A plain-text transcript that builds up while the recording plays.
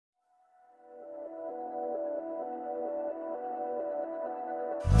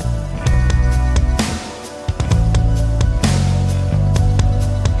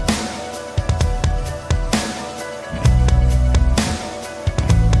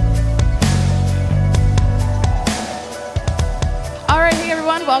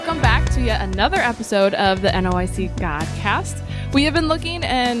welcome back to yet another episode of the NOIC Godcast. We have been looking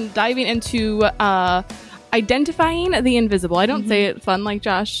and diving into identifying the invisible. I don't say it fun like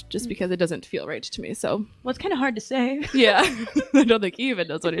Josh just because it doesn't feel right to me. So, well, it's kind of hard to say. Yeah, I don't think he even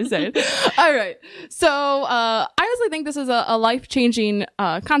knows what he's saying. All right. So I honestly think this is a life-changing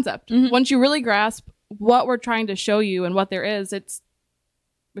concept. Once you really grasp what we're trying to show you and what there is, it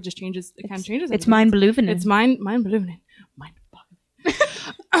just changes. It kind of changes. It's mind-blowing. It's mind-blowing.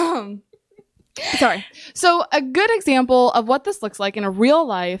 Sorry. So a good example of what this looks like in a real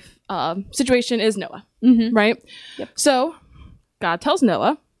life situation is Noah, right? Yep. So God tells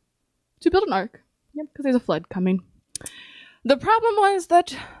Noah to build an ark because there's a flood coming. The problem was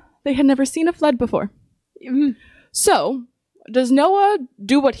that they had never seen a flood before. So does Noah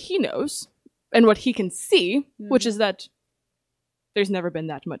do what he knows and what he can see, which is that there's never been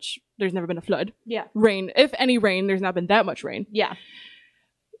a flood. Yeah. Rain, if any rain, there's not been that much rain. Yeah.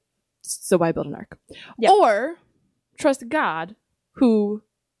 So why build an ark? Yeah. Or trust God who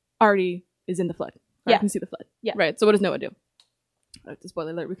already is in the flood. Or can see the flood. Yeah. Right. So what does Noah do? It's a spoiler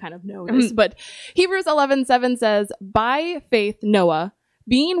alert, we kind of know this. But Hebrews 11:7 says, by faith Noah,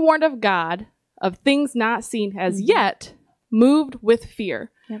 being warned of God of things not seen as yet, moved with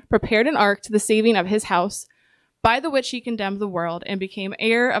fear, prepared an ark to the saving of his house, by the which he condemned the world and became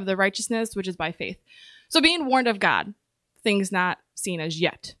heir of the righteousness which is by faith. So being warned of God, things not seen as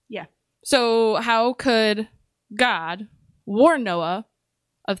yet. Yeah. So how could God warn Noah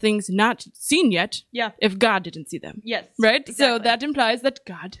of things not seen yet if God didn't see them? Yes. Right? Exactly. So that implies that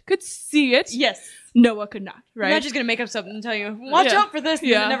God could see it. Yes. Noah could not, right? You're not just going to make up something and tell you, watch out for this,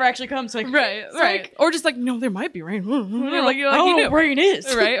 and then it never actually comes. Like, right. Or just like, no, there might be rain. I don't know what rain is.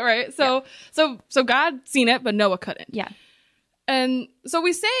 Right. So God seen it, but Noah couldn't. Yeah. And so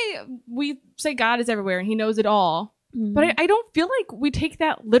we say God is everywhere and he knows it all. But I don't feel like we take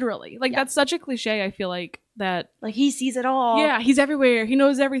that literally. Like, that's such a cliche, I feel like, that... Like, he sees it all. Yeah, he's everywhere. He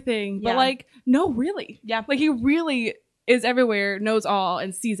knows everything. But, like, no, really. Yeah. Like, he really is everywhere, knows all,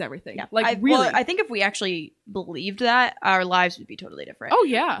 and sees everything. Yeah. Like, really. Well, I think if we actually believed that, our lives would be totally different. Oh,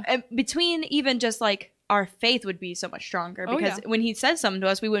 yeah. And between even just, like, our faith would be so much stronger. Because when he says something to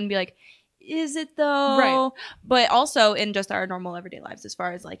us, we wouldn't be like, is it though? Right. But also in just our normal everyday lives, as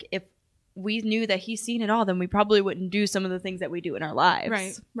far as, like, if we knew that he's seen it all, then we probably wouldn't do some of the things that we do in our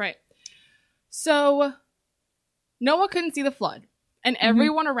lives. Right. So Noah couldn't see the flood, and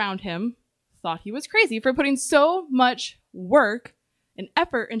everyone around him thought he was crazy for putting so much work and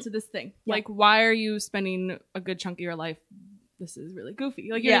effort into this thing. Yeah. Like, why are you spending a good chunk of your life? This is really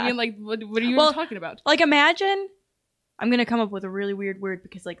goofy. Like, you know what I mean? Like, what are you even talking about? Like, imagine... I'm going to come up with a really weird word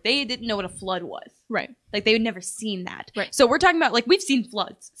because, like, they didn't know what a flood was. Right. Like, they had never seen that. Right. So we're talking about, like, we've seen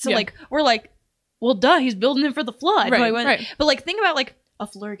floods. So, like, we're like, well, duh, he's building it for the flood. Right. But, like, think about, like, a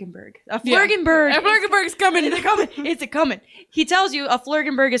Flurgenberg. A Flurgenberg's coming. It's coming. He tells you a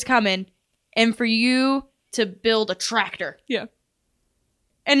Flurgenberg is coming, and for you to build a tractor. Yeah.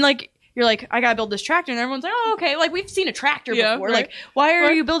 And, like... You're like, I gotta build this tractor. And everyone's like, oh, okay. Like, we've seen a tractor before. Right. Like, why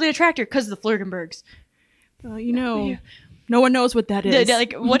are you building a tractor? Because of the Flurgenbergs. No one knows what that is.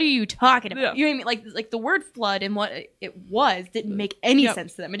 Like, what are you talking about? You know what I mean? Like the word flood and what it was didn't make any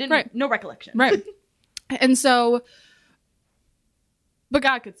sense to them. It didn't. No recollection. Right. And so, but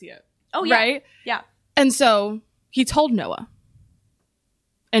God could see it. Oh yeah. Right. Yeah. And so he told Noah,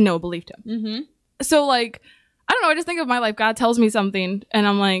 and Noah believed him. So, like, I don't know. I just think of my life. God tells me something, and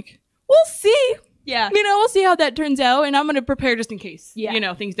I'm like, we'll see. Yeah. We'll see how that turns out, and I'm going to prepare just in case.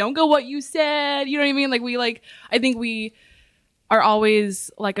 Yeah. Things don't go what you said. You know what I mean? Like, I think we are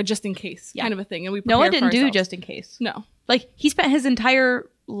always, like, a just in case kind of a thing, and we prepare Noah didn't for ourselves. do just in case. No. Like, he spent his entire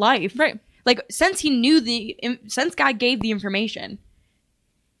life. Right. Like, since God gave the information,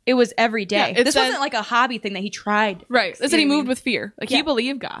 it was every day. Yeah, this wasn't, like, a hobby thing that he tried. Right. It said he moved with fear. Like, he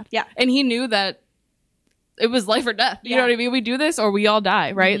believed God. Yeah. And he knew that it was life or death. You know what I mean? We do this or we all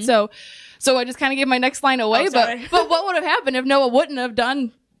die, right? So I just kind of gave my next line away, but what would have happened if Noah wouldn't have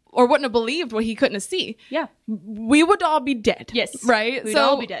done or wouldn't have believed what he couldn't see? Yeah. We would all be dead. Yes. Right? We'd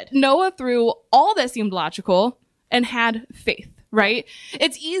all be dead. Noah, through all that seemed logical and had faith, right?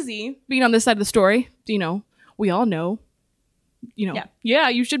 It's easy being on this side of the story. We all know,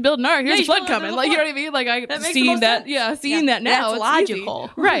 you should build an ark. Here's a flood coming. Like, you know what I mean? Like, seeing that now. That's logical.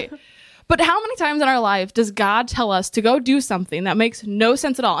 Easy. Right. But how many times in our life does God tell us to go do something that makes no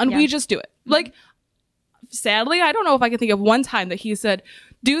sense at all? And we just do it. Like, sadly, I don't know if I can think of one time that he said,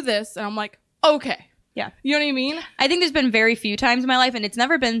 do this. And I'm like, okay. Yeah. You know what I mean? I think there's been very few times in my life, and it's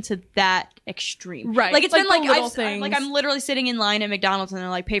never been to that extreme. Right. Like, it's been like, I'm literally sitting in line at McDonald's, and they're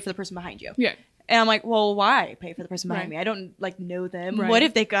like, pay for the person behind you. Yeah. And I'm like, well, why pay for the person behind Right. me? I don't like know them. Right. What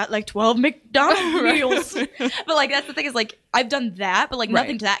if they got like 12 McDonald's meals? But like, that's the thing is like, I've done that, but like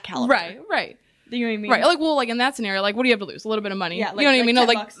nothing to that caliber. Right. Do you know what I mean? Right. Like, well, like in that scenario, like, what do you have to lose? A little bit of money. Yeah, You know what I mean? No,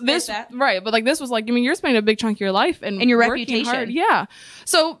 like $10 this, that. right. But like this was like, I mean, you're spending a big chunk of your life and your working reputation. hard. Yeah.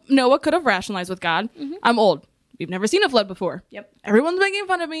 So Noah could have rationalized with God. I'm old. We've never seen a flood before. Yep. Everyone's making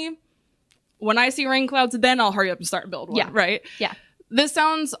fun of me. When I see rain clouds, then I'll hurry up and start and build one. Yeah. Right. Yeah. This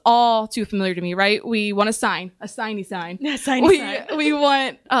sounds all too familiar to me, right? We want a sign, a signy sign. Yeah, signy sign. We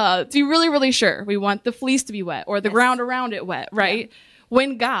want to be really, really sure. We want the fleece to be wet or the ground around it wet, right? Yeah.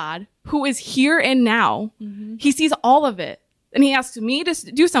 When God, who is here and now, he sees all of it. And he asks me to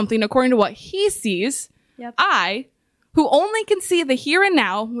do something according to what he sees. Yep. I, who only can see the here and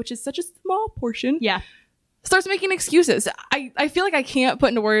now, which is such a small portion, starts making excuses. I feel like I can't put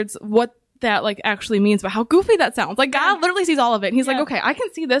into words what that like actually means, but how goofy that sounds. Like God literally sees all of it. And he's like, okay, I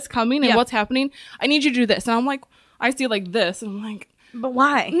can see this coming and what's happening. I need you to do this. And I'm like, I see like this. And I'm like, but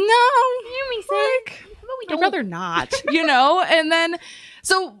why? No. You me sick. I'd rather not, you know? And then,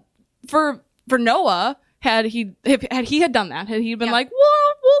 so for Noah, had he done that, had he been like,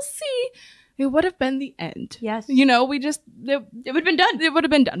 well, we'll see, it would have been the end. Yes. You know, it would have been done. It would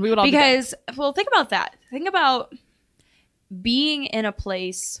have been done. We would all because, well, think about that. Think about being in a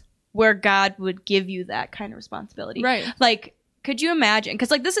place where God would give you that kind of responsibility. Right. Like, could you imagine?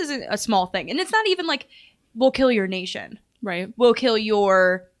 Because, like, this isn't a small thing. And it's not even like, we'll kill your nation. Right. We'll kill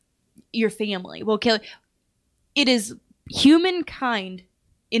your family. We'll kill... It is humankind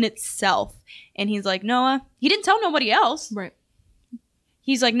in itself. And he's like, Noah... He didn't tell nobody else. Right.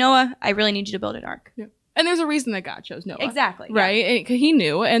 He's like, Noah, I really need you to build an ark. Yeah. And there's a reason that God chose Noah. Exactly. Right? And he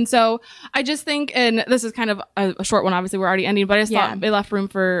knew. And so I just think, and this is kind of a short one, obviously we're already ending, but I just thought it left room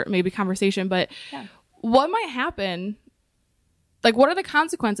for maybe conversation. But what might happen, like what are the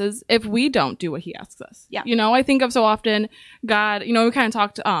consequences if we don't do what he asks us? Yeah. You know, I think of so often God, you know, we kind of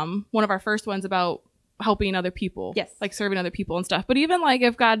talked, one of our first ones about helping other people. Yes. Like serving other people and stuff. But even like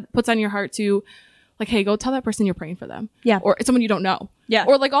if God puts on your heart to like, hey, go tell that person you're praying for them. Yeah. Or it's someone you don't know. Yeah.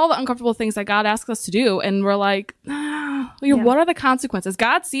 Or like all the uncomfortable things that God asks us to do. And we're like, what are the consequences?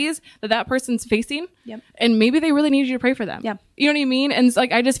 God sees that person's facing. Yep. And maybe they really need you to pray for them. Yeah. You know what I mean? And it's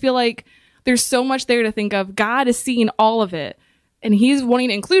like, I just feel like there's so much there to think of. God is seeing all of it. And he's wanting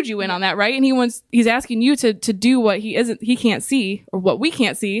to include you in on that, right? And he's asking you to do what he can't see or what we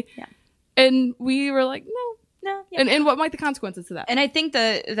can't see. Yeah. And we were like, no. Yeah. And what might the consequences to that? And I think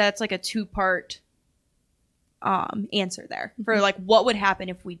that's like a 2-part answer there for like what would happen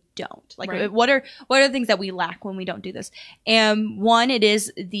if we don't, like what are the things that we lack when we don't do this. And one, it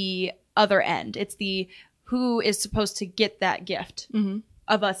is the other end. It's the who is supposed to get that gift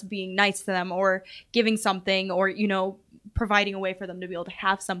of us being nice to them or giving something or, you know, providing a way for them to be able to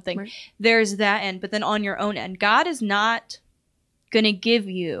have something. There's that end. But then on your own end, God is not going to give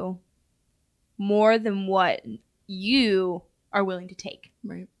you more than what you are willing to take.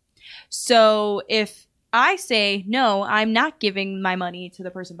 Right. So if I say, no, I'm not giving my money to the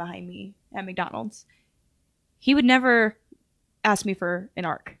person behind me at McDonald's, he would never ask me for an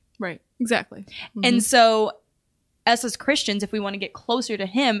ark. Right. Exactly. And so us as Christians, if we want to get closer to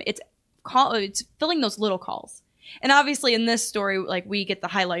him, it's filling those little calls. And obviously in this story, like we get the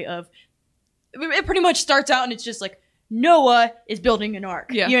highlight of, it pretty much starts out and it's just like, Noah is building an ark.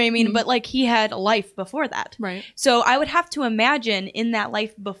 Yeah. You know what I mean? But like he had a life before that. Right. So I would have to imagine in that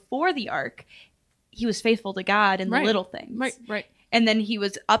life before the ark, he was faithful to God in the little things. Right. And then he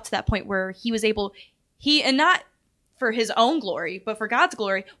was up to that point where he was able, and not for his own glory, but for God's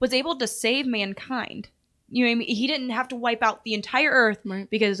glory, was able to save mankind. You know what I mean? He didn't have to wipe out the entire earth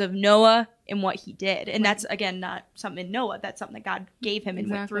because of Noah and what he did. And that's, again, not something in Noah. That's something that God gave him and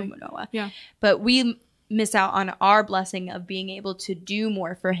went through Noah. Yeah. But we miss out on our blessing of being able to do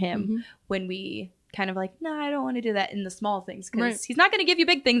more for him when we kind of like, no, I don't want to do that in the small things because he's not going to give you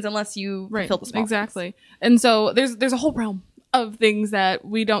big things unless you fulfill the small things. And so there's a whole realm of things that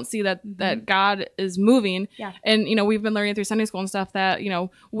we don't see that God is moving. Yeah. And, you know, we've been learning through Sunday school and stuff that, you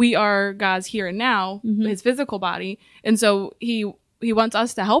know, we are God's here and now, his physical body. And so he wants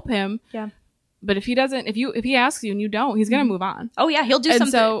us to help him. Yeah. But if he doesn't, if he asks you and you don't, he's going to move on. Oh yeah. He'll do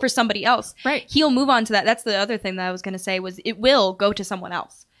something for somebody else. Right. He'll move on to that. That's the other thing that I was going to say was it will go to someone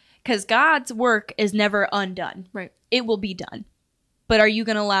else. Because God's work is never undone. Right. It will be done. But are you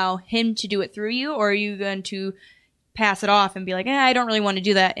going to allow him to do it through you? Or are you going to pass it off and be like, I don't really want to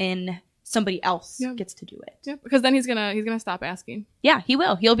do that and somebody else gets to do it? Yeah. Because then he's gonna stop asking. Yeah, he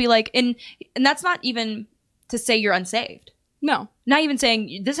will. He'll be like, and that's not even to say you're unsaved. No. Not even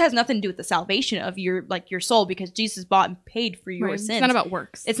saying this has nothing to do with the salvation of your soul, because Jesus bought and paid for your sins. It's not about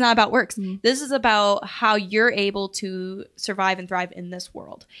works. It's not about works. Mm-hmm. This is about how you're able to survive and thrive in this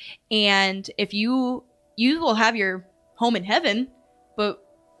world. And if you will have your home in heaven, but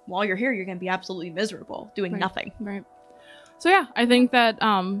while you're here, you're going to be absolutely miserable doing nothing. Right. So yeah, I think that,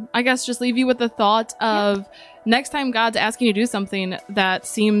 I guess just leave you with the thought of next time God's asking you to do something that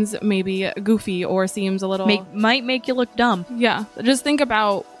seems maybe goofy or seems a little... might make you look dumb. Yeah. Just think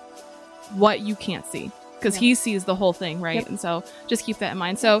about what you can't see, because he sees the whole thing, right? Yep. And so just keep that in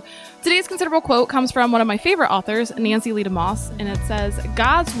mind. So today's considerable quote comes from one of my favorite authors, Nancy Leigh DeMoss, and it says,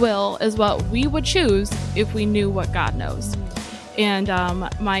 God's will is what we would choose if we knew what God knows. And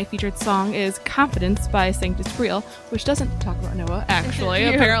my featured song is Confidence by Sanctus Real, which doesn't talk about Noah, actually,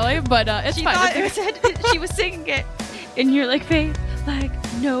 apparently, but it's she fine. She was singing it, and you're like, faith like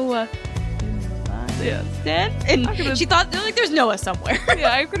Noah. Yeah. And she thought, there's Noah somewhere.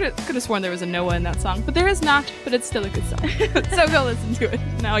 Yeah, I could have sworn there was a Noah in that song, but there is not, but it's still a good song. So go listen to it.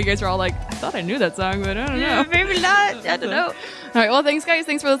 Now you guys are all like, I thought I knew that song, but I don't know. Maybe not. I don't know. All right, well, thanks, guys.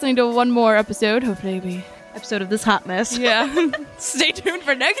 Thanks for listening to one more episode. Hopefully episode of this hot mess. Yeah. Stay tuned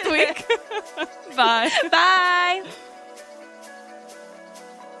for next week. Bye. Bye.